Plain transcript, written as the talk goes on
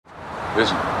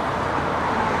Listen,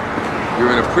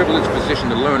 you're in a privileged position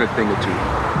to learn a thing or two.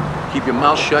 Keep your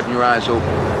mouth shut and your eyes open.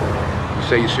 You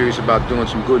say you're serious about doing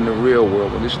some good in the real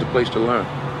world, well, this is the place to learn.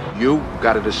 You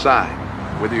gotta decide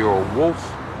whether you're a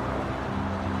wolf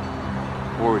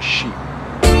or a sheep.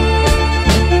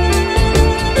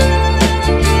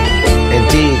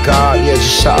 Indeed, God, yeah,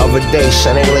 just the other day,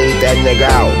 son, they laid that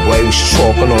nigga out, boy. He was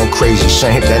talking on crazy,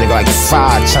 son, hit that nigga like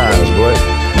 5 times, boy.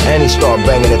 And he started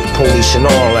banging at the police and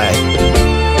all that.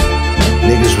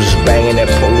 Niggas was banging at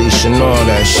police and all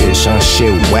that shit, son.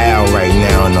 Shit wild right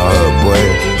now in the hood, boy.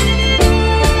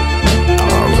 I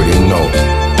already know.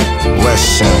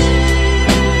 Listen.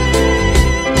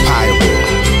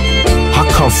 I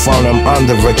come from them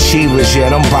underachievers, yeah,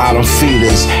 them bottom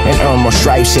feeders. And earn my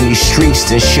stripes in these streets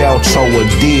than shell-toe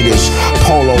Adidas.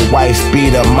 Polo wife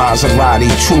beater, Maserati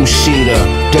 2-seater.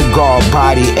 The guard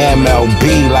body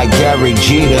MLB like Gary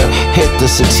Jeter. Hit the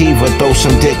sativa, throw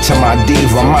some dick to my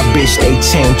diva. My bitch stay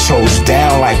 10 toes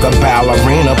down like a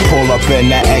ballerina. Pull up in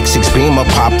that X6 Beamer,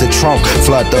 pop the trunk,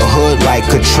 flood the hood like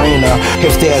Katrina.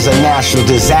 If there's a natural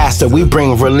disaster, we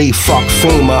bring relief, fuck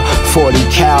FEMA. 40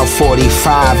 cal,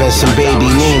 45 and some baby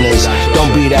Ninas.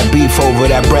 Don't be that beef over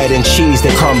that bread and cheese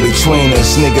that come between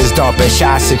us. Niggas dumping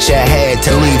shots at your head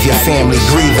to leave your family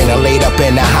grieving. Or laid up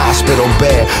in the hospital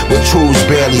bed with tools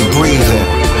barely breathing.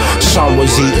 Son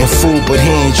was eating food but he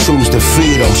ain't choose to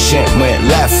feed him. Shit went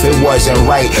left, it wasn't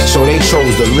right, so they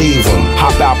chose to leave him.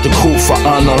 Hop out the coupe for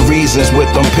unknown reasons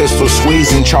with them pistols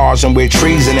squeezing. Charged him with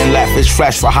treason and left his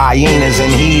flesh for hyenas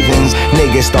and heathens.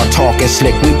 Niggas start talking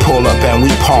slick, we pull up and we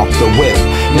park the whip.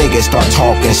 Niggas start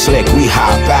talking slick, we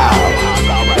hop out.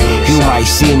 You might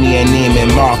see me in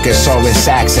Neiman Marcus or in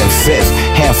Saks and Fifth.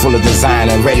 Handful of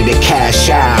designer ready to cash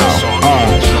out.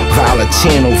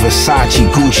 Valentino, Versace,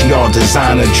 Gucci, all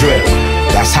designer drip.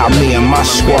 That's how me and my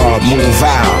squad move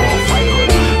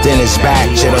out. Then it's back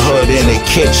to the hood in the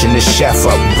kitchen, the chef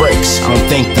up bricks. I don't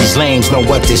think these lames know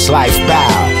what this life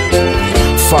bout.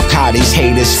 Fuck how these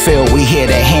haters feel. We here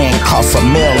to handcuff a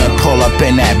mill and pull up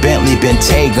in that Bentley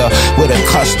Bentayga with a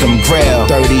custom grill.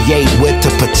 38 with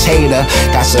the potato,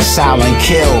 that's a silent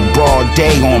kill. Broad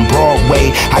day on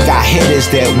Broadway, I got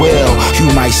hitters that will. You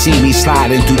might see me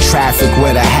sliding through traffic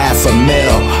with a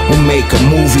 $500,000. We'll make a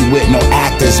movie with no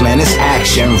actors, man, it's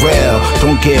action real.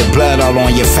 Don't get blood all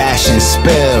on your fashion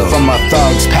spill. From a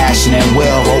thug's passion and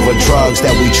will over drugs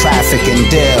that we traffic and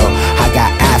deal. I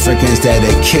got Africans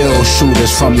that'll kill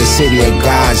shooters from the city of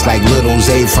gods like Little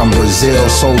Zay from Brazil.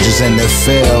 Soldiers in the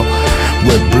field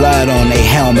with blood on their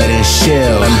helmet and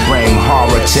shield. And bring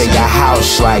horror to your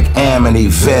house like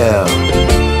Amityville.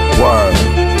 Word.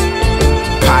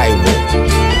 Pirate.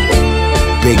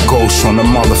 Big ghost on the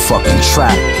motherfucking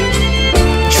track.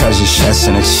 TreasureChest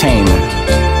Entertainment.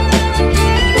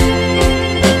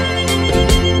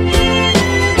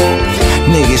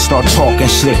 Niggas start talking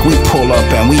slick, we pull up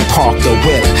and we park the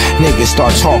whip. Niggas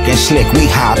start talking slick, we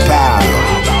hop out.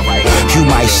 You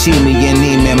might see me in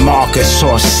Neiman Marcus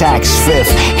or Saks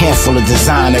Fifth. Handful of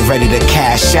designer ready to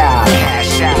cash out.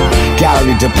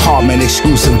 Gallery department,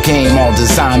 exclusive game, all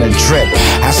designer drip.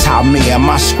 That's how me and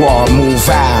my squad move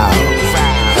out.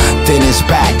 Then it's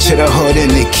back to the hood in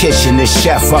the kitchen, the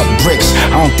chef up bricks.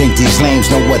 I don't think these lames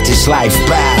know what this life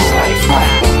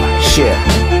bout. Shit.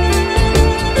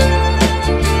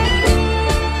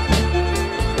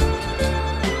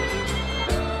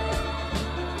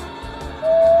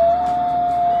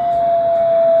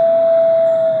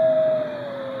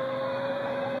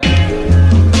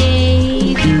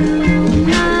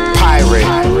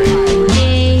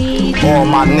 All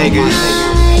my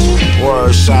niggas,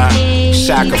 word son,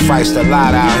 sacrificed a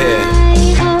lot out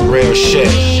here. Real shit.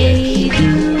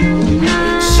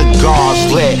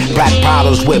 Cigars lit, black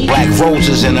bottles with black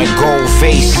roses and a gold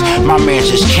face. My man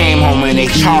just came home and they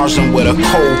charged him with a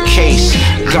cold case.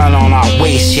 Gun on our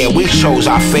waist, yeah, we chose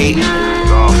our fate.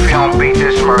 If you don't beat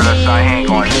this murder, son, he ain't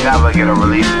gonna never get a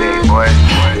release date, boy.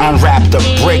 Unwrapped a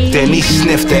brick, then he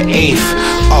sniffed the eighth.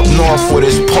 Up north with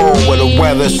his pole, where the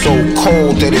weather's so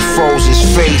cold that it froze his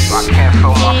face. I can't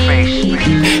feel my face.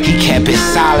 He kept it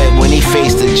solid when he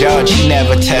faced the judge. He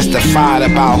never testified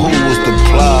about who was the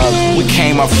plug. We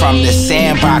came up from the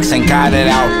sandbox and got it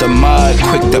out the mud.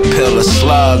 Quick to peel a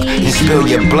slug and spill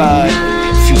your blood.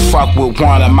 If you fuck with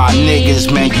one of my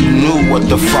niggas, man, you knew what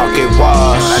the fuck it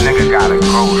was. That nigga gotta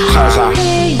go, cause I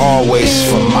always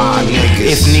for my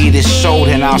niggas. If needed so,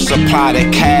 then I'll supply the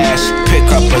cash. Pick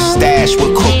up a stash,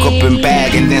 we'll cook up and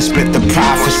bag and then split the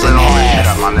profits in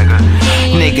half.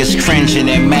 Niggas cringing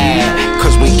and mad,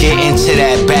 cause we get into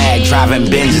that bag, driving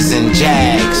Benzes and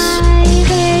Jags.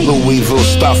 Louisville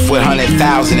stuffed with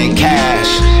 100,000 in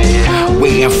cash.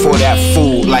 Waiting for that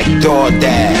food like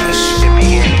DoorDash.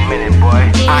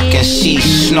 I can see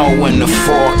snow in the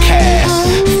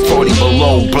forecast. 40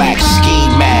 below, black ski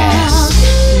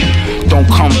mask. Don't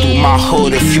come through my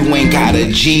hood if you ain't got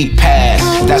a G-Pass.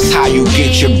 That's how you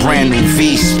get your brand new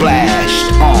V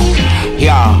splashed.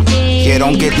 Yeah,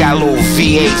 don't get that little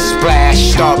V8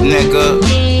 splashed up, nigga.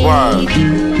 Word.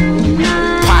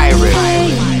 Pirate.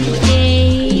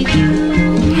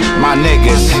 My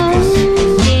niggas.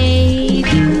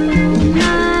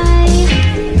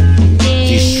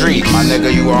 These streets, my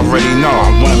nigga, you already know.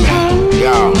 Women,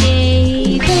 yo.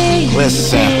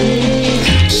 Listen.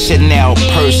 Chanel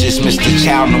purses, Mr.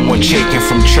 Chow, no more chicken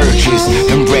from churches.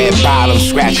 Them red bottoms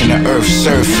scratching the earth's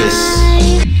surface.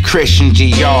 Christian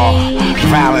Dior,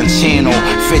 Valentino,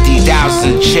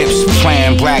 50,000 chips,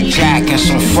 playing blackjack in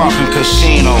some fucking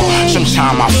casino.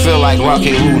 Sometimes I feel like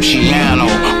Lucky Luciano,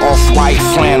 off-white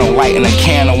flannel, lighting a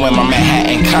candle in my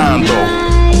Manhattan condo.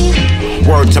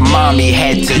 Word to mommy,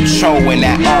 head to toe in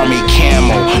that army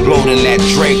camo, loading that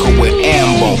Draco with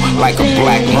ammo, like a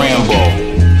black Rambo.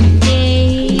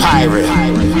 Pirate,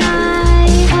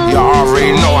 you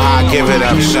already know how I give it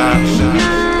up, son.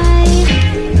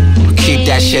 Keep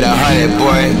that shit 100,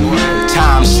 boy.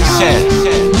 Times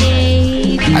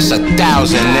 10. That's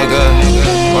 1,000, nigga.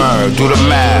 Word, do the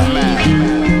math.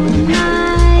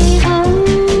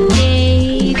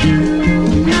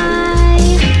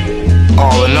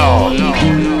 All in all, you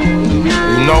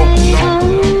know?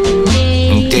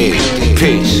 Indeed,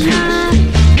 peace.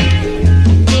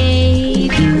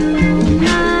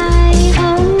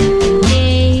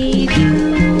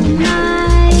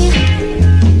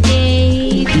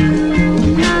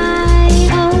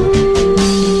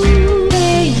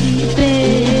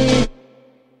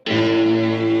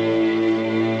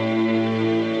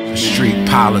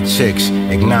 Politics,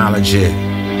 acknowledge it.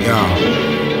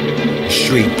 Yo,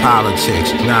 street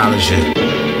politics, acknowledge it.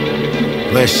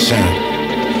 Listen,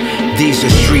 these are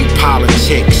street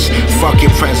politics. Fuck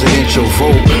your presidential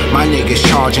vote. My niggas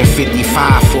charging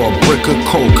 55 for a brick of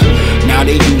coke. Now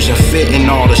they using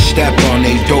fentanyl to step on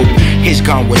they dope. His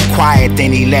gun was quiet,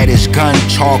 then he let his gun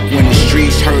talk. When the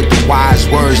streets heard the wise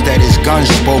words that his gun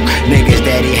spoke, niggas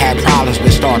that he had problems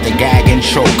with start to gag and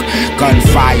choke.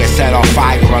 Gunfire set off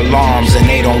fire alarms and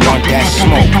they don't want that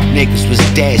smoke. Niggas was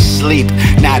dead sleep,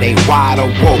 now they wide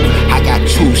awoke. I got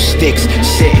 2 sticks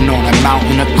sitting on a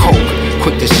mountain of coke.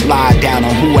 Quick to slide down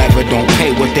on whoever don't pay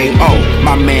what they owe.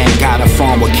 My man got a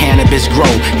farm where cannabis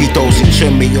grow. He throws it to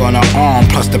me on an arm,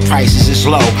 plus the prices is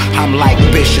low. I'm like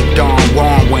Bishop Don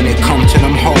Juan when it come to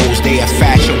them hoes. They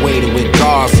infatuated with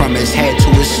God from his head to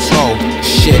his toe.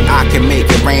 Shit, I can make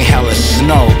it rain, hella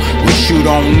snow. What you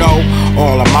don't know,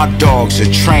 all of my dogs are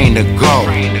trained to go.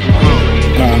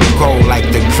 On go like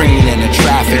the green in the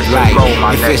traffic light.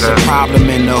 If it's a problem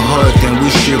in the hood, then we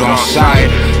shoot on sight.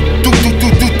 Do do do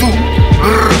do do.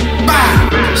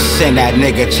 Send that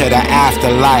nigga to the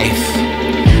afterlife.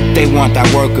 They want that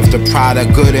work if the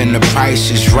product good and the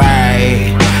price is right.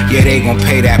 Yeah, they gon'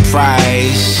 pay that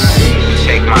price.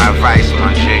 Take my advice,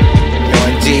 my chick. Yo,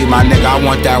 indeed, my nigga, I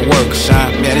want that work,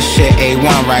 son. Yeah, this shit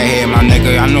A1 right here, my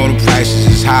nigga. I know the prices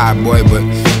is high, boy, but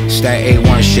it's that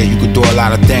A1 shit. You could do a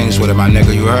lot of things with it, my nigga,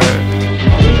 you heard?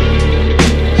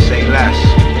 Say less.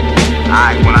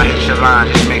 Alright, when I hit your line,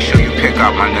 just make sure you pick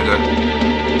up, my nigga.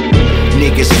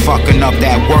 Niggas fucking up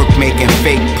that work, making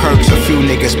fake perks. A few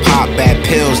niggas pop bad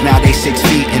pills, now they 6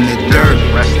 feet in the dirt.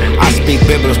 I speak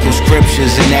biblical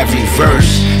scriptures in every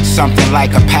verse, something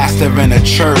like a pastor in a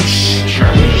church.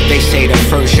 They say the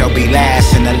first shall be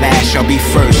last and the last shall be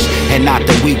first, and not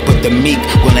the weak but the meek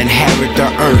will inherit the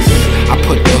earth. I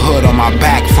put the hood on my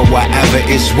back for whatever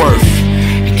it's worth.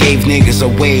 Gave niggas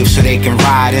a wave so they can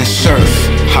ride and surf.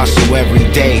 Hustle every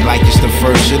day like it's the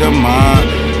first of the month.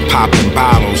 Popping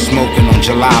bottles, smoking on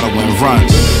gelato and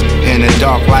runs. In the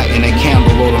dark, lighting a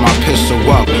candle, rolling my pistol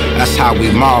up. That's how we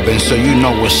mobbing, so you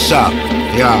know what's up.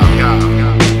 Yeah.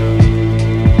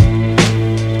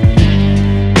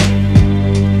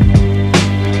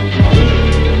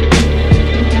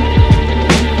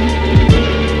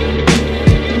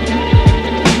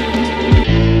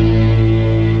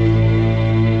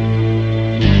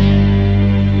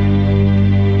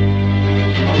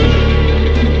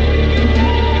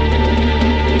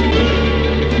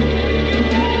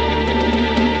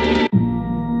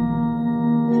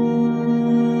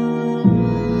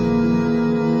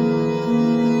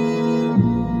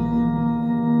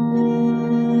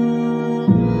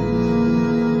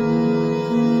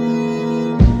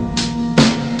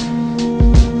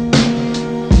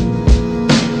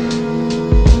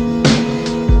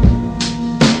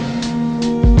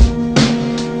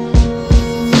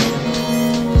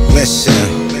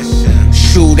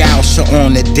 house or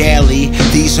on the daily.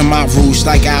 These are my roots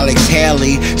like Alex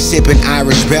Haley. Sipping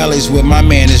Irish bellies with my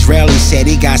man Israeli. Said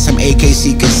he got some AKs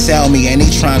he could sell me, and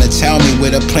he trying to tell me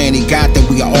with a plan he got that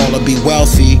we all will be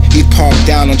wealthy. He parked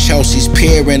down on Chelsea's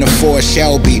pier in a Ford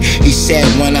Shelby. He said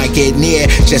when I get near,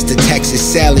 just a Texas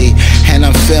Sally. And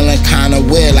I'm feeling kinda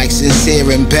weird like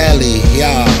Sincere and Belly,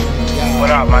 yeah. What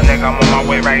up, my nigga? I'm on my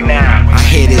way right now. I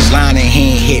hit his line and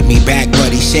he ain't hit me back,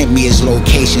 but he sent me his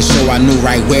location, so I knew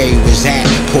right where he was at.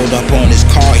 Pulled up on his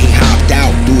car, he hopped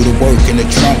out, threw the work in the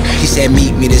trunk. He said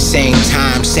meet me the same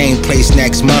time, same place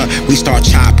next month. We start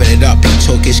chopping it up, he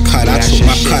took his cut, I took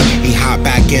my cut. He hopped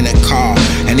back in the car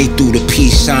and he threw the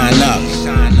peace sign up.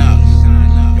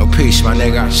 Yo, peace, my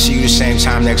nigga. See you the same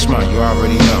time next month, you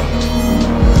already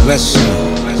know. Listen.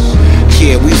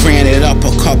 Yeah, we ran it up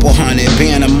a couple hundred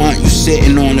band a month. You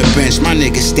sitting on the bench, my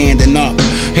niggas standing up.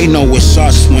 They know it's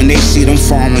us when they see them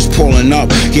farmers pulling up.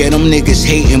 Yeah, them niggas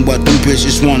hating, but them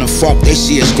bitches wanna fuck. They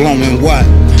see us glowing what?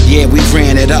 Yeah, we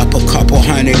ran it up a couple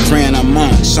 $100,000 a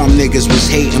month. Some niggas was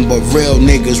hating, but real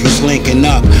niggas was linking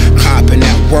up, copping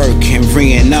that work and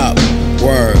ringing up.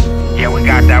 Word. Yeah, we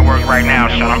got that work right now,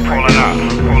 son. I'm pulling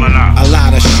up. A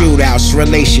lot of shootouts,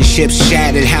 relationships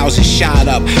shattered, houses shot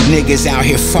up. Niggas out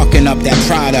here fucking up that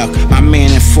product. My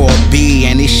man in 4B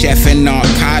and he's chefing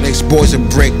narcotics. Boys a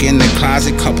brick in the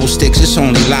closet, couple sticks, it's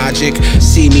only logic.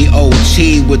 See me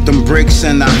OT with them bricks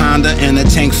and the Honda in a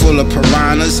tank full of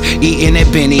piranhas, eating at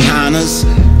Benihana's.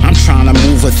 I'm trying to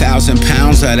move 1,000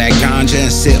 pounds of that ganja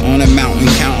and sit on a mountain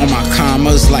counting my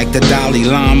commas like the Dalai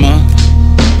Lama.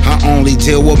 I only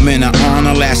deal with men of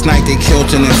honor. Last night they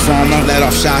killed an informer, let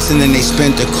off shots and then they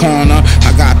spent the corner.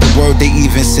 I got the word, they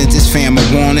even sent his fam a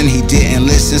warning. He didn't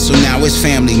listen, so now his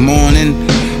family mourning.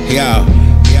 Yeah.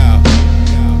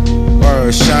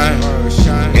 Word, son.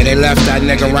 Yeah, they left that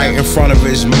nigga right in front of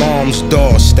his mom's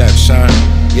doorstep, son.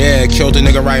 Yeah, killed a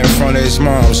nigga right in front of his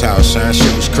mom's house, son.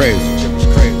 Shit was crazy.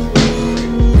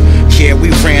 Yeah,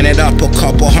 we ran it up a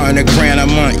couple $100,000 a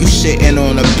month. You sitting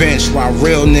on a bench while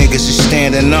real niggas is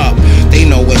standing up. They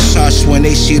know it's us when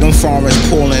they see them farmers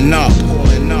pulling up.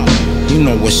 You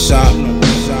know what's up.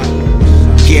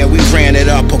 Yeah, we ran it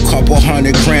up a couple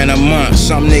 $100,000 a month.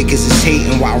 Some niggas is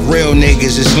hating while real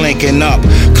niggas is linking up,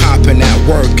 copping that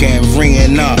work and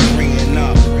ringing up.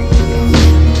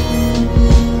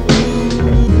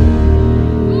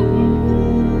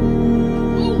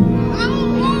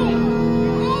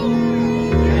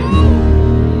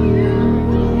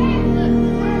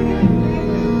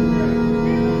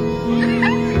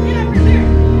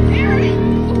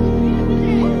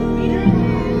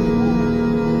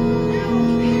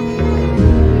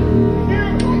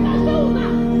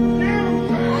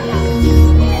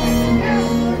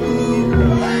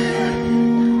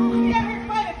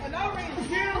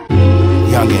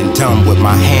 Young and dumb with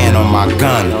my hand on my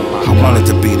gun. I wanted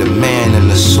to be the man in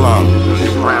the slum.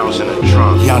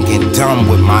 Young and dumb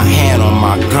with my hand on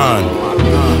my gun.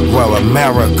 Where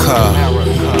America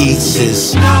eats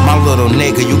is. My little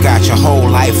nigga, you got your whole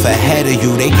life ahead of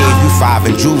you. They gave you 5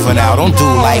 in juvenile, don't do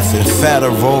life in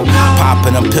federal.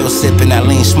 Popping them pills, sipping that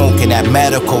lean, smoking that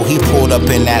medical. He pulled up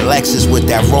in that Lexus with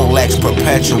that Rolex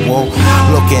Perpetual.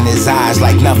 Look in his eyes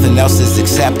like nothing else is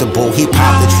acceptable. He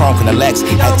popped the trunk in the Lex,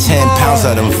 had 10 pounds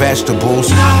of them vegetables.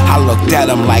 I looked at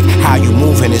him like, how you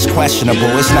moving is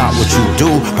questionable. It's not what you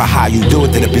do, but how you do it,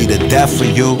 that'll be the death for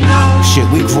you. Shit,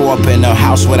 we grew up in a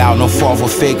house without no father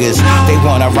figures. They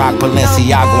wanna rock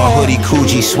Balenciaga and hoodie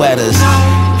Coogee sweaters.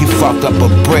 He fucked up a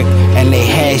brick and they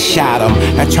headshot him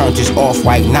and turned his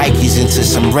off-white Nikes into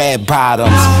some red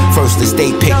bottoms. First the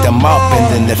state picked him up and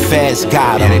then the feds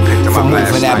got him for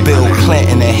moving that Bill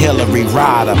Clinton and Hillary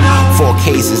Rodham. 4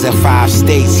 cases in 5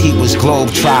 states, he was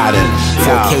globe-trotting.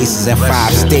 4 cases in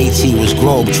 5 states, he was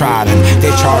globe-trotting.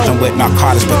 They charged him with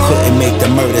narcotics but couldn't make the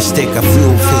murder stick. A few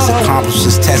of his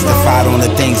accomplices testified on the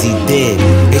things he did.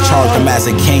 They charged him as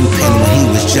a kingpin when he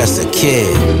was just a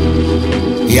kid.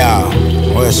 Yeah.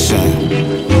 Listen,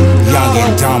 young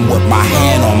and dumb with my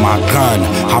hand on my gun.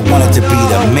 I wanted to be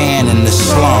the man in the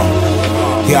slum.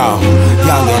 Yo,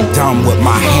 young and dumb with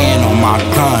my hand on my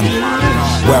gun.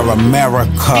 Where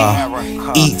America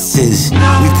eats is.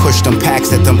 We pushed them packs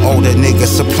that them older niggas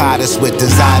supplied us with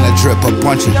designer drip. A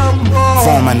bunch of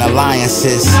forming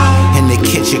alliances in the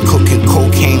kitchen cooking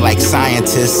cocaine like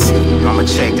scientists. I'ma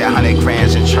check that 100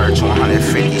 grams in church,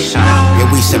 150 shine.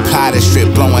 Yeah, we supply the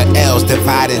strip, blowing L's,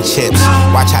 dividing chips.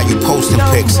 Watch how you posting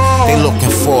pics. They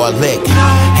looking for a lick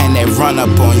and they run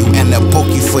up on you and they'll book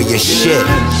you for your shit.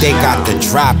 They got the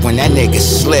drop when that nigga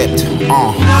slipped.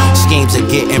 Schemes of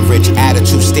getting rich,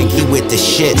 attitude stinky with the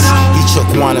shits. He took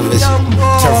one of his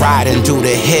to ride and do the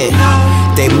hit.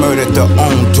 They murdered their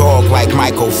own dog like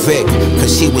Michael Vick,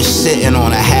 cause he was sitting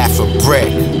on a half a brick.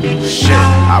 Shit,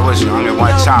 I was young at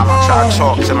one time. I tried to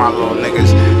talk to my little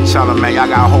niggas, tell them, man, y'all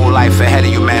got a whole life ahead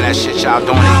of you, man. That shit y'all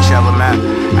doing to each other, man.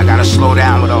 I gotta slow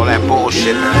down with all that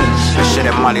bullshit, man. That shit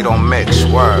and money don't mix,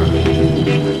 word.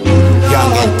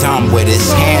 Young and dumb with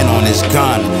his hand on his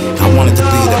gun. I wanted to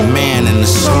be the man in the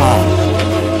slum.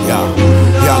 Yeah,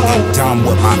 young and dumb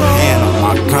with my hand on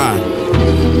my gun.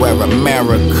 Where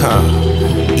America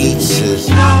eats his.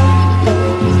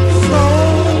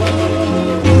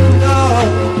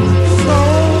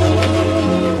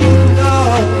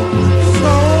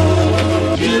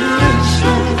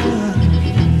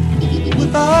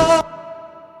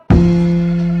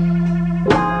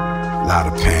 Lot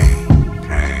of pain.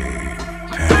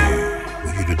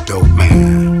 Well, you the dope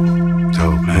man.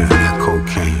 Dope man. Moving that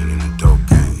cocaine in the dope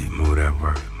game. Move that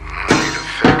work. Need a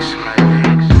fix,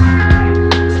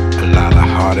 a lot of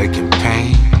heartache and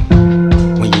pain.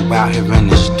 When you out here in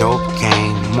this dope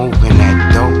game, moving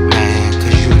that dope man,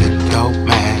 cause you the dope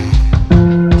man.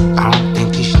 I don't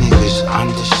think these niggas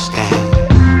understand.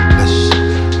 Listen,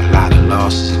 a lot of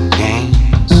losses and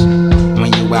gains.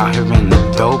 When you out here in the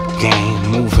dope game,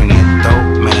 moving that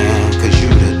dope man, cause you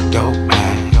the dope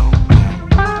man.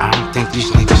 I don't think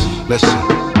these niggas, listen.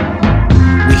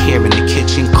 We here in the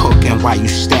kitchen cooking while you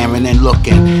staring and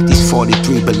looking. These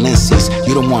 43 Balenci's,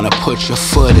 you don't wanna put your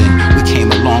foot in. We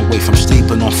came a long way from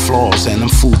sleeping on floors and them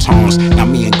futons. Now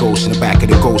me and Ghost in the back of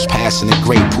the Ghost passing a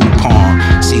great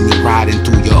poupon. See me riding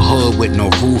through your hood with no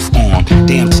roof on.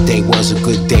 Damn, today was a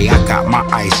good day, I got my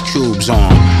ice cubes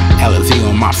on. LV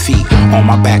on my feet, on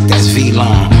my back that's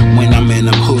V-Long. When I'm in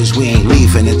them hoods, we ain't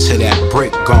leaving until that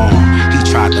brick gone.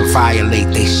 He tried to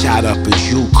violate, they shot up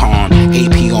his Yukon.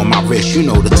 AP on my wrist, you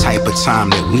know the type of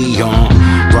time that we on.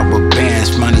 Rubber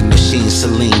bands, money machines,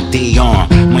 Celine Dion.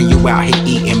 When you out here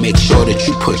eating, make sure that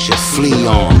you put your flea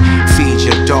on. Feed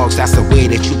your dogs, that's the way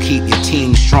that you keep your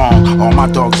team strong. All my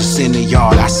dogs is in the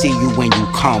yard, I see you when you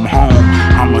come home.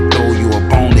 I'ma throw you a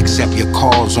bone, accept your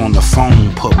calls on the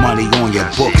phone. Put money on your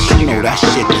books, you know that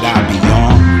shit that I be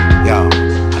on. Yo,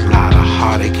 a lot of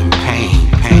heartache and pain.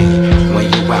 When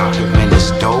you out here in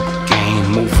this dope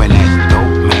game, moving that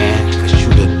dope man, cause you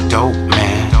the dope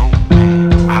man.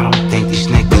 I don't think these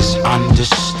niggas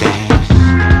understand.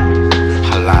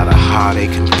 A lot of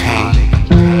heartache and pain,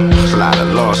 a lot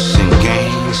of losses and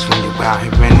gains. When you out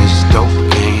here in this dope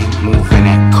game, moving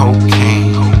that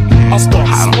cocaine. I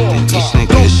don't think these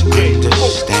niggas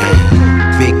understand.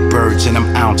 Big birds and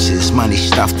them ounces, money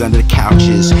stuffed under the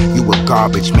couches. You a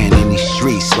garbage man in these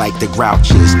streets like the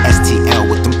Grouches. STL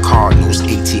with them Cardinals,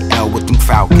 ATL with them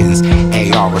Falcons.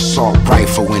 AR assault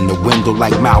rifle in the window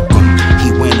like Malcolm.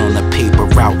 He went on the paper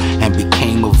route and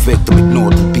became a victim.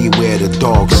 Ignored the beware the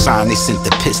dog sign, they sent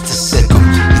the piss to sick him.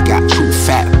 He got too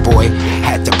fat, boy,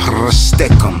 had to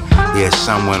stick him. Yeah,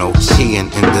 son went OT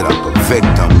and ended up a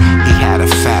victim. He had a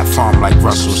fat farm like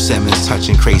Russell Simmons,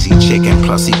 touching crazy chicken.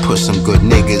 Plus he put some good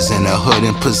niggas in the hood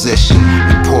in position.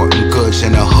 Importing goods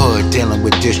in the hood, dealing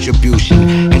with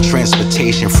distribution and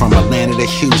transportation from Atlanta to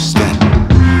Houston.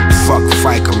 Fuck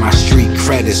FICA, my street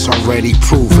credit's already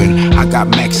proven. I got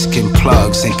Mexican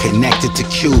plugs and connected to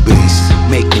Cubans,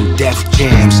 making death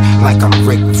jams like I'm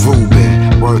Rick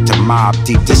Rubin. Word to Mob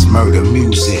Deep, this murder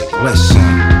music. Listen,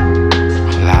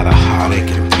 a lot of heartache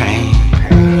and pain.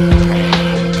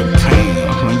 The pain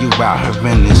when you out here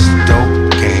in this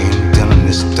dope game, dealing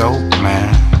this dope,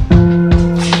 man.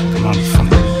 Money from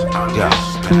this, yeah.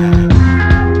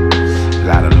 A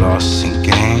lot of losses and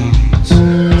gains. A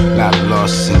lot of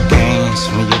losses and gains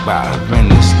when you out here in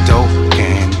this dope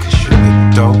game, cause you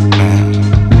the dope, man.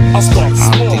 I don't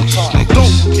think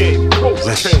these niggas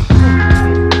listen.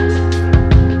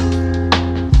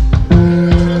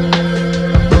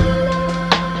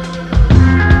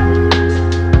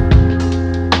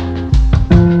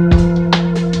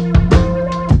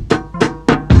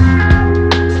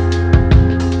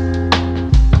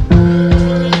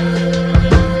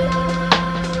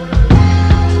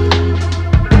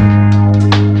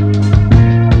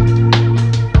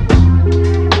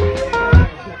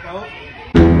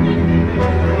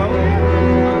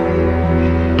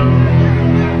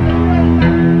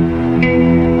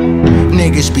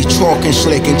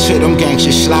 Looking slick until them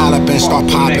gangsters slide up and start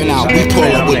popping out. We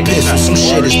pull up with pistols, some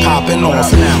shit is popping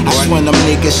off. That's when them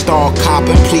niggas start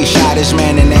copping. Please shot his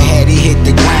man in the head, he hit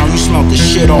the ground. You smell the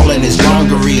shit all in his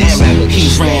dungarees. He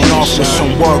ran off with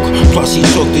some work, plus he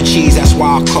took the cheese. That's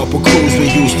why a couple crews we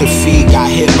used to feed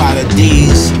got hit by the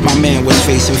D's. My man was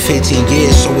facing 15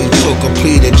 years, so he took a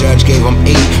plea. The judge gave him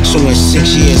 8, so in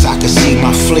 6 years I could see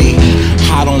my flee.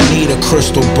 I don't need a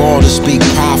crystal ball to speak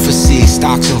prophecy.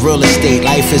 Stocks and real estate,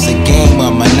 life is a game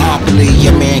of Monopoly.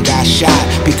 Your man got shot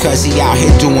because he out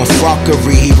here doing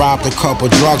fuckery. He robbed a couple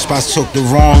drug spots, took the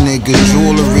wrong nigga's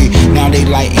jewelry. Now they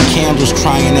lighting candles,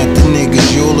 crying at the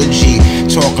nigga's eulogy,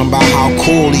 talking about how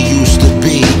cool he used to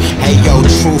be. Hey yo,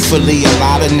 truthfully, a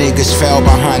lot of niggas fell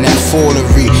behind that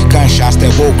foolery. Gunshots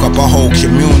that woke up a whole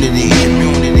community.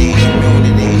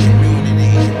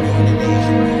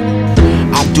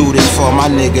 I do this for my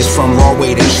niggas from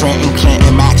Rawway to Trenton,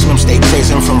 Clinton, Maximum State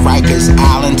Prison, from Rikers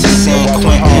Island to San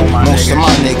Quentin. Most of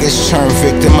my niggas turn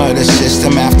victim of the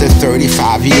system after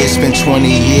 35 years, spent 20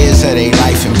 years of their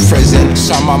life in prison.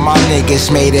 Some of my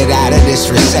niggas made it out of this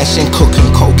recession, cooking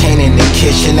cocaine in the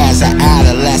kitchen as an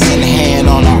adolescent. Hand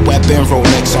on our weapon,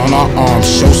 Rolex on our arms.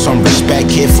 Show some respect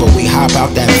here before we hop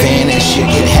out that van and shit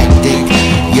get hectic.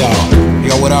 Yo,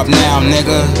 what up now,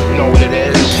 nigga? You know what it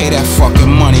is? Pay that fucking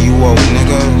money you owe,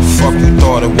 nigga. Fuck you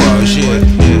thought it was, yeah.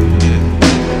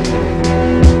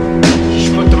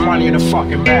 Just put the money in the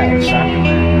fucking bag,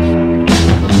 son.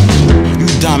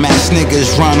 Dumbass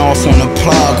niggas run off on the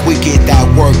plug. We get that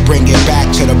work, bring it back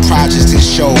to the projects to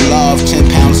show love. 10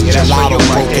 pounds of gelato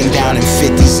broken down in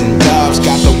 50s and dubs.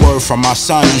 Got the word from my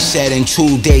son, he said in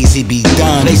 2 days he be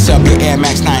done. Lace up your Air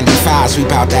Max 95s, we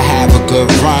bout to have a good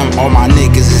run. All my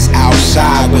niggas is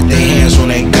outside with their hands on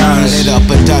their guns. Lit up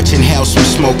a Dutch, inhale some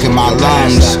smoke in my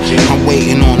lungs. I'm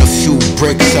waiting on a few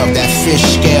bricks of that fish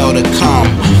scale to come.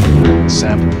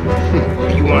 Sample.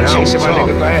 You wanna taste it, my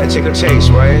nigga? Go ahead, take a taste,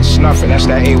 right? Snuff it, that's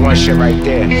that A1 shit right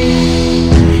there.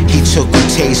 He took a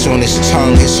taste on his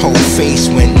tongue, his whole face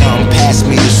went numb. Passed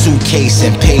me the suitcase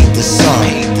and paid the sum.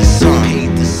 Paid the sum,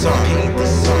 paid the sum, paid the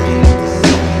sum.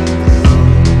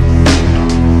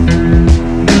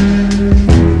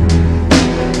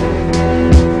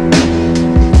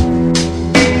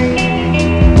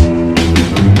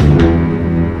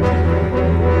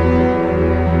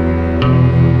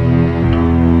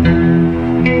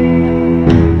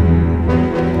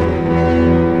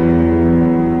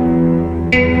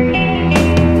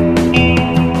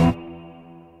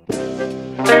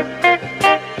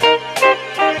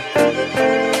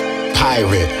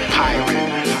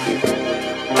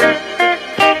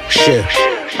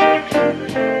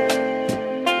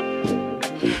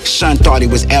 Son thought he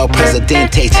was El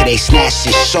Presidente till they snatched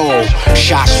his soul.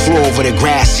 Shots flew over the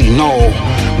grassy knoll.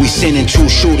 We sending 2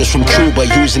 shooters from Cuba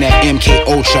using that MK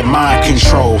Ultra mind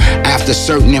control. After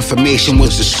certain information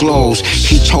was disclosed,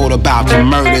 he told about the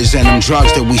murders and them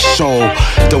drugs that we sold,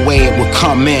 the way it would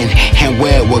come in and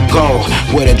where it would go,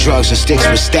 where the drugs and sticks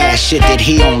would stash, shit that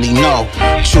he only know.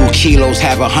 2 kilos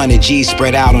have 100 G's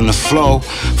spread out on the flow.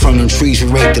 From them trees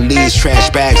we rake the leaves, trash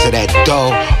bags of that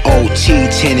dough. OT,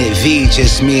 Tenant V,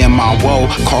 just me and my woe.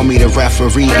 Call me the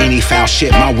referee, any foul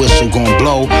shit, my whistle gon'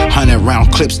 blow.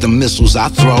 100-round clips, the missiles I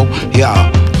throw.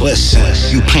 Yo, listen,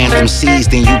 you plant them seeds,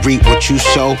 then you reap what you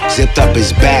sow. Zipped up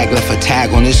his bag, left a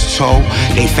tag on his toe.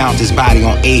 They found his body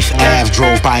on 8th Ave,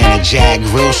 drove by in a Jag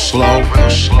real slow.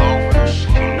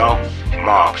 You know?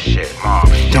 Mob shit, mob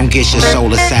shit. Don't get your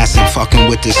soul assassin fucking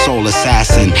with this soul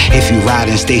assassin. If you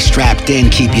riding, stay strapped in,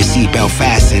 keep your seatbelt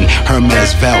fastened.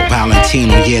 Hermes belt,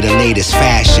 Valentino, yeah, the latest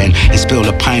fashion. And spilled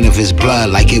a pint of his blood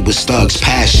like it was Thug's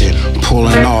passion.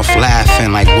 Pulling off,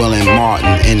 laughing like Will and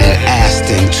Martin in an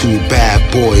Aston. 2 bad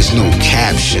boys, no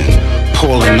caption.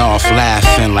 Pulling off,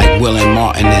 laughing like Will and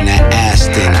Martin in an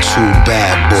Aston. 2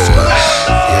 bad boys.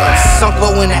 Yeah. Sunk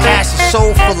low in the ashes,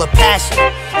 soul full of passion.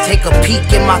 Take a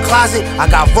peek in my closet, I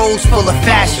got rolls full of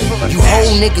fashion. You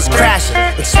whole niggas crashing,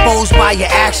 exposed by your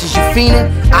actions. You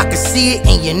fiendin'? I can see it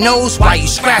in your nose while you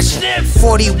scratching.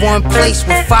 41 place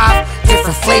with 5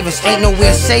 different flavors, ain't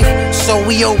nowhere safe, so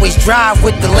we always drive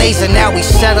with the laser. Now we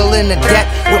settle in the deck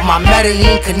with my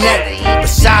Medellin Connect.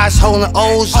 Besides holding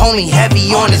O's, homie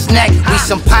heavy on his neck. We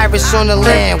some pirates on the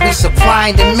land, we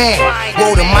supplying demand.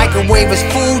 Roll the microwave as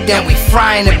food, then we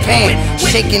frying the pan.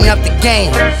 Shaking up the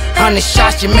game, 100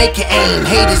 shots you make it aim.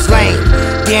 Haters lame,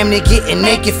 damn they getting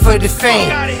naked for the fame.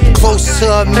 Close to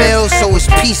a meal, so it's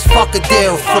peace, fuck a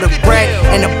deal. For the bread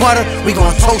and the butter, we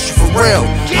gon' toast you for real.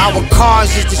 Our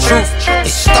cars is the truth,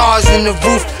 it's stars in the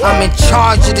roof. I'm in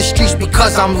charge of the streets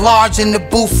because I'm large in the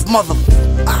booth, mother.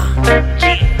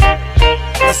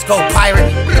 Let's go,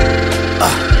 pirate.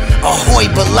 Ahoy,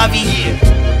 beloved.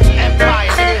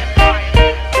 Empire.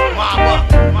 Mob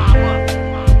up.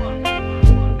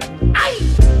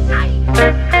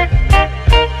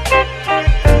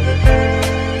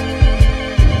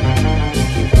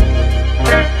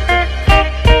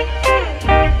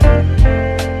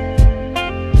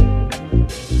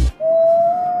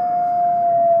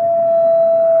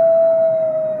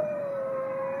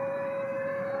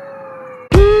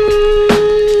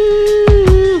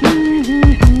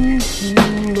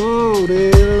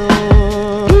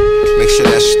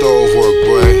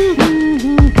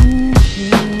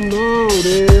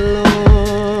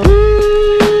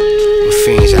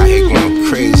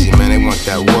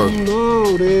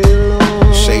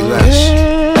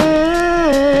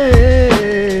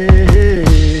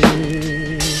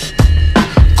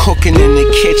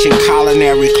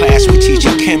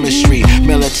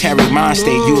 Mind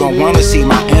state, you don't wanna see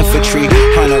my infantry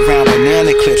hunt around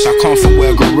banana clips. I come from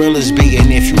where gorillas be,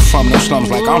 and if you from those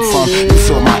slums like I'm from, you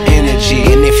feel my energy.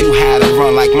 And if you had a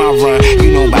run like my run,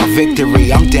 you know about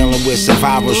victory. I'm dealing with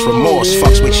survivor's remorse,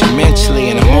 fucks with you mentally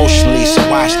and emotionally. So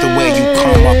watch the way you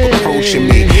come up approaching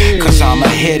me, cause I'm a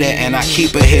hitter and I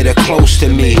keep a hitter close to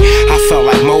me. I felt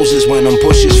like Moses when them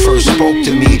bushes first spoke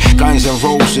to me. Guns and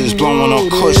roses blowing on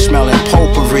kush, smelling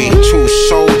potpourri. Two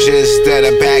soldiers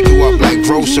that'll bag you up like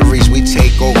groceries. We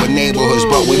take over neighborhoods,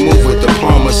 but we move with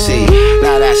diplomacy.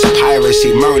 Now that's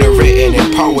piracy, murder written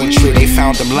in poetry. They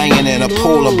found him laying in a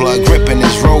pool of blood, gripping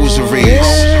his rosaries.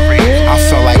 I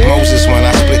felt like Moses when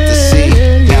I split the sea.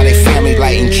 Now they family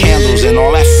lighting candles and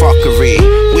all that fuckery.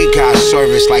 We got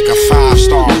service like a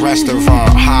 5-star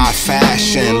restaurant. High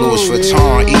fashion, Louis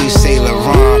Vuitton, Yves Saint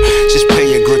Laurent. Just pay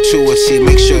your gratuity,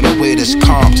 make sure the waiter's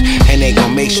comped, and they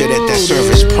gon' make sure that that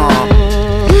service prompt.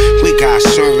 We got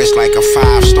service like a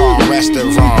 5-star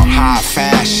restaurant. High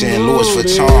fashion, Louis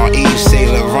Vuitton, Yves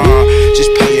Saint Laurent.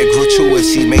 Just pay your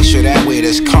gratuity, make sure that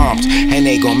waiter's comped, and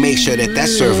they gon' make sure that that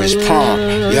service prompt.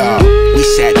 Yo, we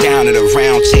sat down at a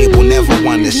round table, never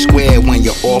won the square. When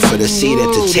you offered a seat at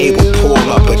the table, pull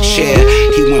up a chair.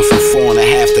 He went from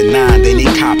 4.5 to 9, then he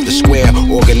copped the square.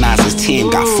 Organized his team,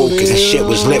 got focused, and shit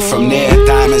was lit from there.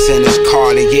 Diamonds in his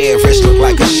Cartier, wrist look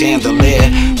like a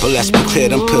chandelier. But let's be clear,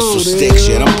 them pistol sticks,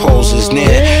 yeah, them poles is near.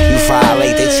 You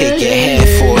violate, they take your head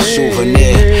for a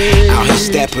souvenir. Out here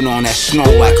stepping on that snow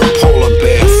like a polar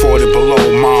bear. 40 below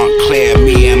Montclair,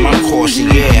 me and my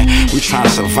Corsair. We tryna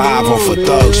survive off a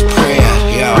thug's prayer,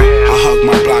 yo. I hug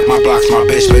my block's my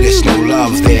bitch, but it's no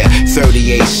love there.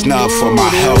 38 snub for my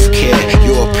healthcare.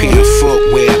 European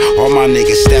footwear, all my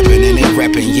niggas stepping and they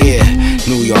reppin', yeah.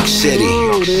 New York City.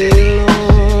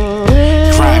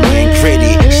 Crimey and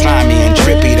gritty, slimy and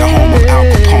trippy. The home of Al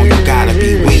Capone, you gotta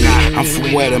be witty. I'm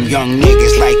from where them young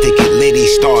niggas like to get litty.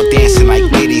 Start dancing like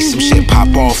Diddy. Some shit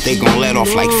pop off, they gon' let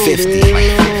off like 50.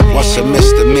 What's a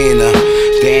misdemeanor?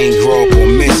 They ain't grow up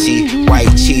on Missy.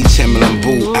 White tee, Timberland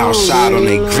boot, outside on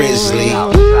a grizzly.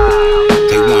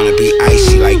 They wanna be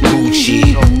icy like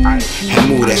Gucci, and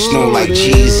move that snow like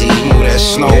Jeezy. Move that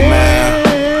snow, man.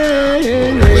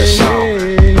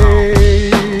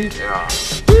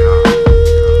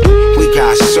 We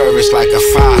got service like a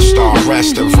 5-star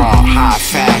restaurant. High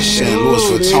fashion, Louis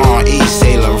Vuitton, Yves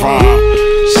Saint Laurent.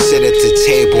 Sit at the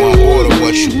table and order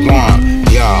what you want,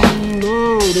 yo.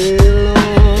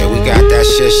 Yeah, we got that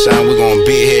shit, son. We gon'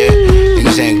 be here.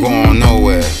 Niggas ain't going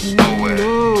nowhere.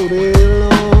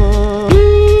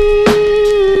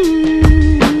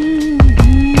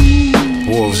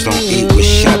 Wolves don't eat with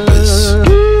shepherds.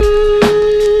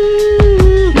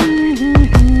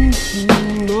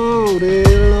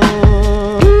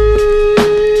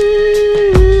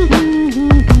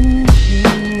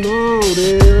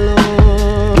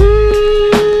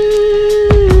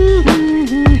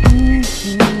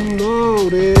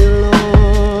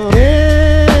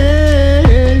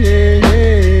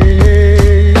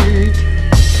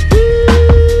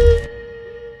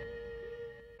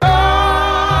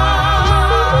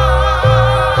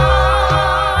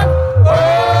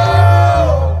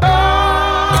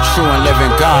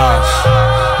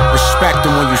 Respect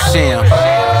them when you see them.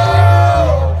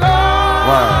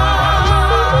 Word.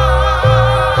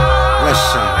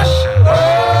 Listen.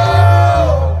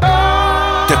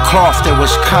 The cloth that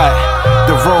was cut,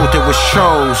 the road that was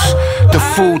chose, the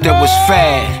food that was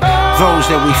fed, those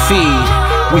that we feed.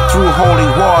 We threw holy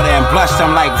water and blessed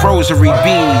them like rosary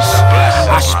beads.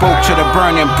 I spoke to the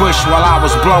burning bush while I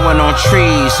was blowing on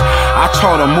trees. I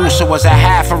told them Musa was a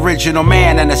half original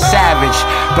man and a savage,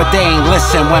 but they ain't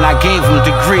listen when I gave them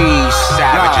degrees.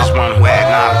 Savage is one who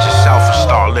acknowledge yourself and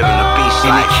start living the beast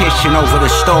in life. The kitchen over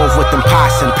the stove with them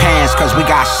pots and pans, cause we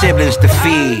got siblings to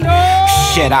feed.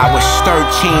 Shit, I was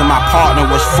 13, my partner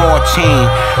was 14.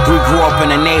 We grew up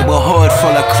in a neighborhood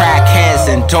full of crackheads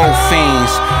and dope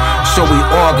fiends. So we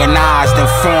organized and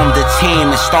formed a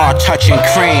team and started touching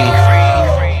cream.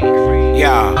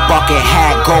 Yeah, bucket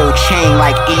hat, gold chain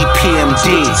like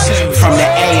EPMD. From the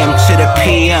AM to the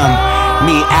PM.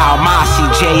 Me, Al Masi,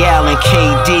 JL, and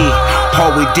KD.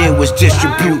 All we did was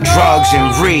distribute drugs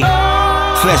and re.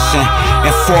 Listen,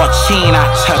 at 14 I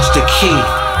touched the key.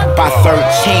 By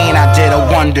 13 I did a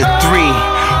 1 to 3.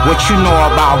 What you know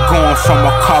about going from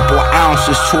a couple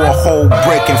ounces to a whole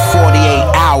brick in 48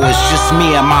 hours? Just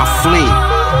me and my fleet.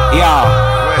 Yo.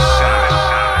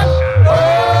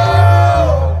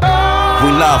 We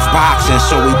love boxing,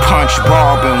 so we punch,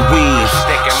 barb, and weave.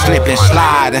 Slip and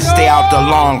slide and stay out the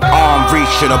long arm reach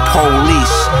of the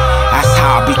police. That's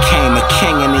how I became a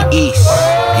king in the East.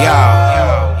 Yo.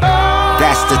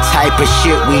 That's the type of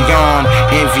shit we on.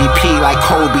 MVP like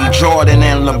Kobe, Jordan,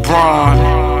 and LeBron.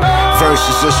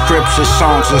 Verses of scripture,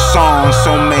 songs of songs.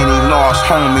 So many lost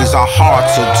homies are hard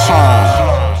to turn.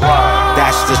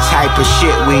 That's the type of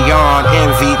shit we on.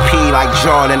 MVP like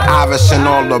Jordan, Iverson,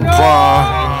 or LeBron.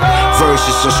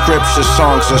 Verses of scripture,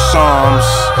 songs of psalms.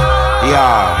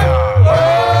 Yeah.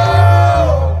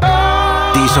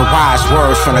 These are wise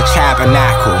words from the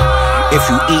tabernacle. If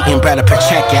you eatin', better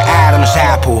protect your Adam's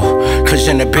apple.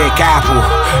 Cause in the Big Apple,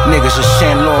 niggas will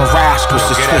send little rascals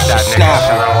to twist your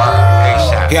snapple.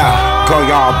 Yeah,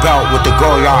 Goyard belt with the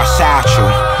Goyard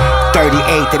satchel.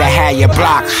 38 that had your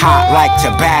block hot like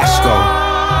Tabasco.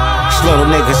 These little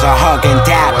niggas are hugging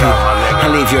dappy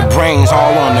and leave your brains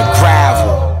all on the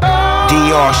gravel.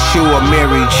 Dior shoe or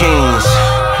Mary jeans.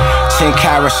 10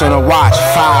 carats on a watch,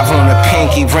 5 on the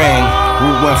pinky ring. We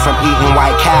went from eating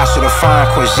White Castle to fine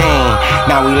cuisine.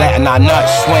 Now we letting our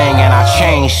nuts swing and our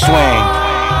chains swing.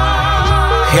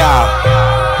 Yeah.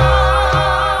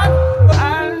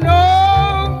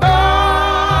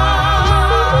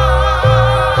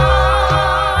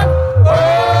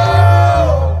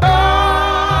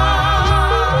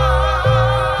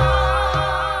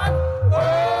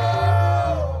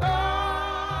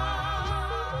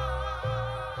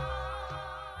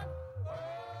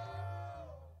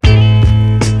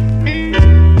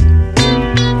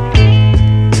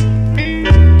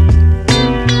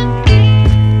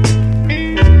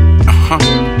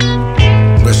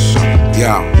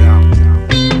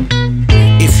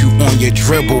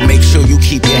 Make sure you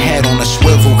keep your head on a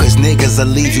swivel, cause niggas will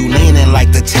leave you leaning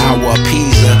like the Tower of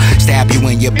Pisa. Stab you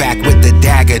in your back with the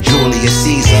dagger, Julius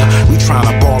Caesar. We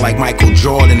tryna ball like Michael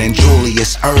Jordan and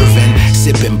Julius Erving.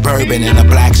 Sipping bourbon in a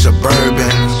black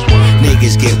Suburban.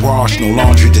 Niggas get washed, no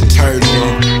laundry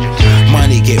detergent.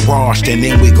 Money get washed and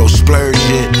then we go splurge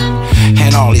it.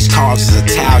 And all these cars is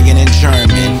Italian and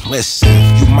German. Listen,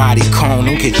 you mighty cone,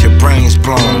 don't get your brains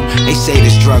blown. They say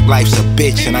this drug life's a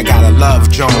bitch and I gotta love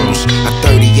Jones. A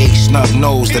 38 snub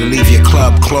nose that'll leave your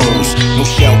club closed. No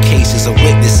shell cases of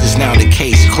witnesses, now the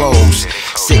case closed.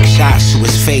 6 shots to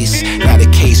his face, now the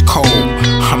case cold.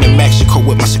 I'm in Mexico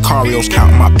with my sicarios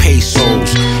counting my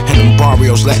pesos. And them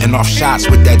barrios letting off shots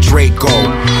with that Draco.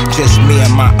 Just me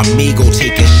and my amigo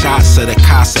taking shots of the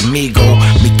Casamigo.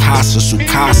 Mi casa, su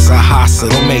casa, hasa,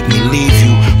 don't make me leave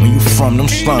you. When you from them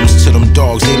slums to them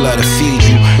dogs, they love to feed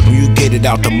you. When you get it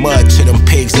out the mud to them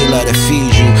pigs, they love to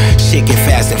feed you. Shit get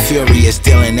fast and furious,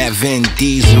 dealing that Vin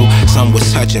Diesel. Some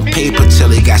was touching paper till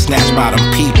he got snatched by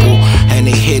them people. And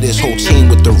they hit his whole team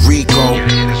with the Rico.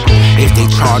 If they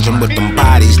charge him with them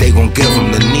bodies, they gon' give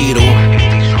him the needle.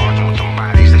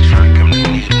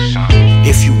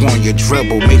 If you want your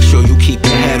dribble, make sure you keep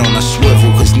your head on a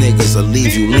swivel, cause niggas will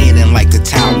leave you leaning like the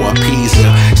Tower of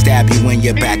Pisa. Stab you in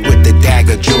your back with the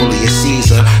dagger, Julius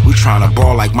Caesar. We tryna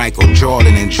ball like Michael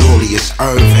Jordan and Julius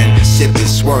Erving. Sipping,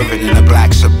 swerving in a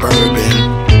black Suburban.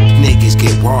 Niggas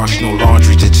get washed, no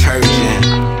laundry detergent.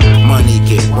 Money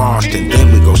get washed and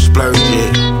then we go splurge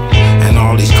it. And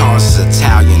all these cars is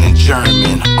Italian and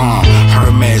German.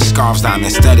 Hermes scarves,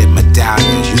 diamond studded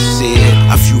medallions. You see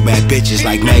it? A few bad bitches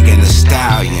like Megan Thee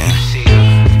Stallion.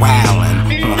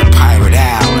 Wildin' on a pirate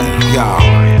island. Y'all,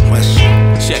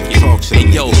 check it. Hey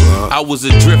yo, I I was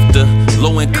a drifter,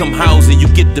 low-income housing, you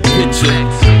get the picture.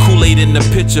 Kool-Aid in the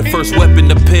picture, first weapon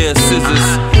a pair of scissors.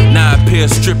 Now a pair of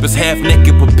strippers half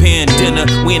naked preparing dinner.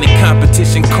 We in a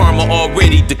competition, karma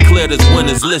already declared as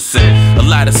winners. Listen, a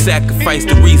lot of sacrifice,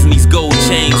 the reason these gold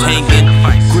chains hanging.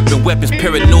 Gripping weapons,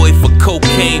 paranoid for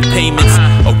cocaine payments.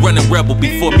 A running rebel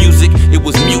before music, it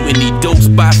was mutiny. Dope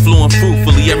spot flowing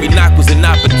fruitfully, every knock was an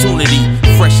opportunity.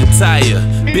 Fresh attire,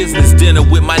 business dinner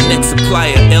with my next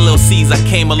supplier. LLCs, I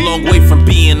came a long way from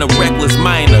being a reckless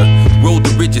minor. Rode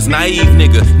the ridges, naive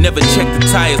nigga, never checked the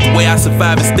tires. The way I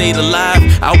survived and stayed alive,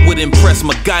 I would impress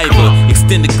MacGyver.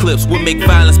 Extended clips would make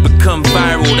violence become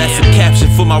viral. That's a caption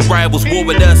for my rivals, war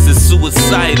with us is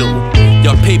suicidal.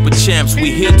 Y'all paper champs,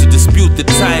 we here to dispute the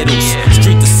titles.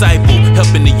 Street disciple,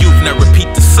 helping the youth not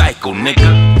repeat the cycle,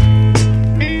 nigga.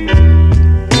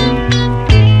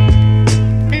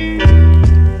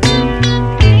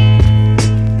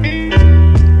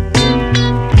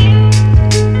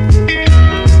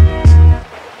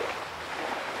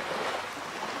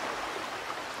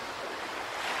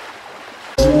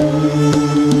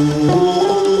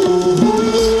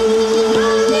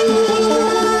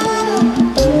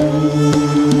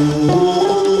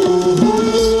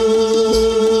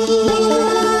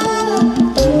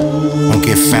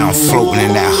 Found floating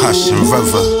in that hushing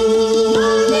river.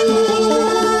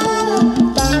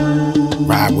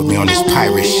 Ride with me on this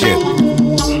pirate ship.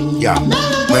 Yeah,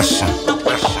 listen.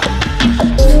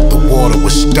 The water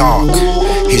was dark,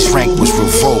 his rank was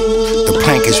revoked. The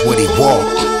plank is what he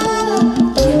walked.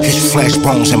 His flesh,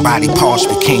 bones, and body parts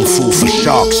became food for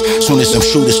sharks. Soon as them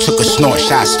shooters took a snort,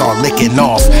 shots start licking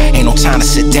off. Ain't no time to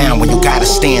sit down when you gotta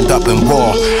stand up and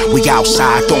roar. We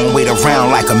outside throwing weight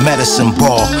around like a medicine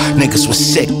ball. Niggas was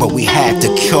sick, but we had to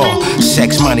cure.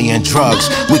 Sex, money, and drugs.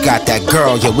 We got that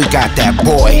girl, yeah, we got that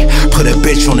boy. Put a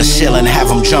bitch on the ceiling, have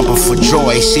him jumping for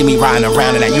joy. See me riding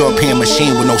around in that European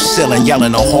machine with no ceiling,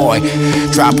 yelling ahoy.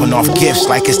 Dropping off gifts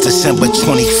like it's December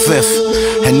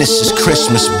 25th. And this is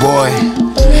Christmas, boy.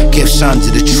 Gifts under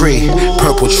the tree,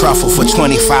 purple truffle for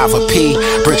 25 a p.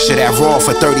 Bricks of that raw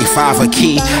for 35 a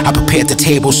key. I prepared the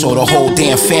table so the whole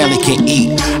damn family can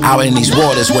eat. Out in these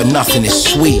waters where nothing is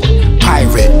sweet.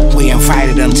 Pirate, we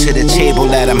invited him to the table,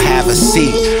 let him have a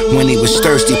seat. When he was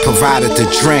thirsty, provided the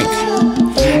drink.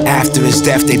 After his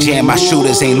death, they jammed my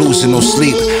shooters, ain't losing no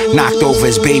sleep. Knocked over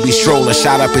his baby stroller,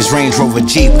 shot up his Range Rover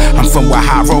Jeep. I'm from where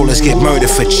high rollers get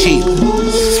murdered for cheap.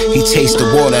 He tasted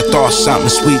the water, thought something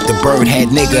sweet. The bird head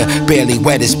nigga barely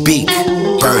wet his beak.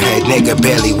 Bird head nigga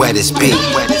barely wet his beak.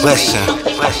 Listen,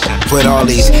 with all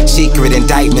these secret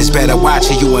indictments, better watch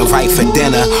who you invite for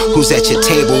dinner. Who's at your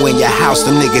table in your house,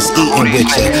 them niggas eating with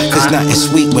ya. Cause nothing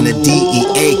sweet when the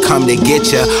DEA come to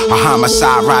get ya. A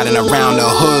homicide riding around the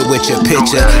hood with your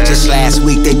picture. Just last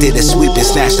week they did a sweep and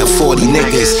snatched up 40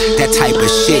 niggas. That type of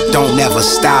shit don't never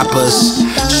stop us.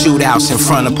 Shootouts in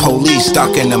front of police,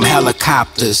 stuck in them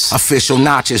helicopters. Official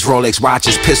notches, Rolex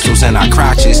watches, pistols in our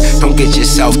crotches. Don't get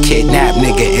yourself kidnapped,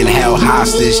 nigga, and held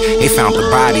hostage. They found the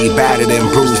body battered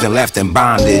and bruised and left in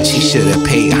bondage. He should've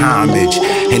paid homage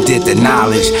and did the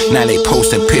knowledge. Now they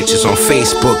posting pictures on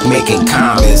Facebook making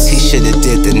comments. He should've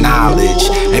did the knowledge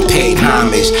and paid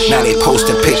homage. Now they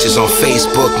posting pictures on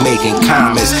Facebook making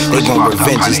comments. They gon'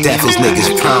 revenge his death, his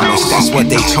niggas promise. That's what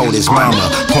they told his mama,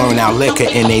 pouring out liquor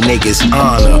in they niggas'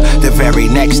 honor. The very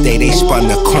next day they spun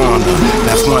the corner,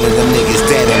 left one of them niggas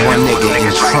dead and one nigga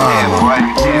in trauma.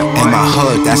 In my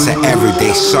hood, that's an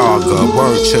everyday saga.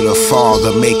 Word to the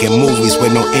father, making movies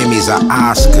with no Emmys or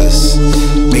Oscars.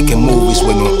 Making movies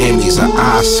with no Emmys or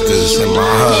Oscars in my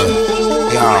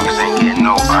hood. Y'all Niggas ain't getting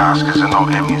no Oscars and no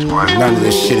Emmys, boy. none of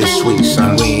this shit is sweet,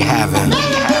 son. We ain't having.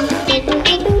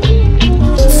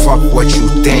 Fuck what you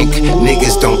think,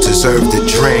 niggas don't deserve to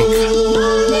drink.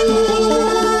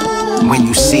 When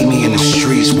you see me in the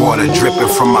streets, water dripping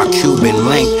from my Cuban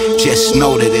link, just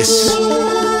know that it's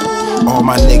all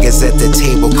my niggas at the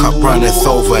table, cup runneth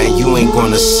over and you ain't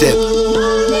gonna sip.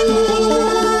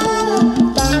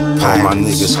 All my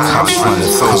niggas cups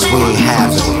runneth over, 'cause we ain't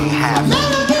having.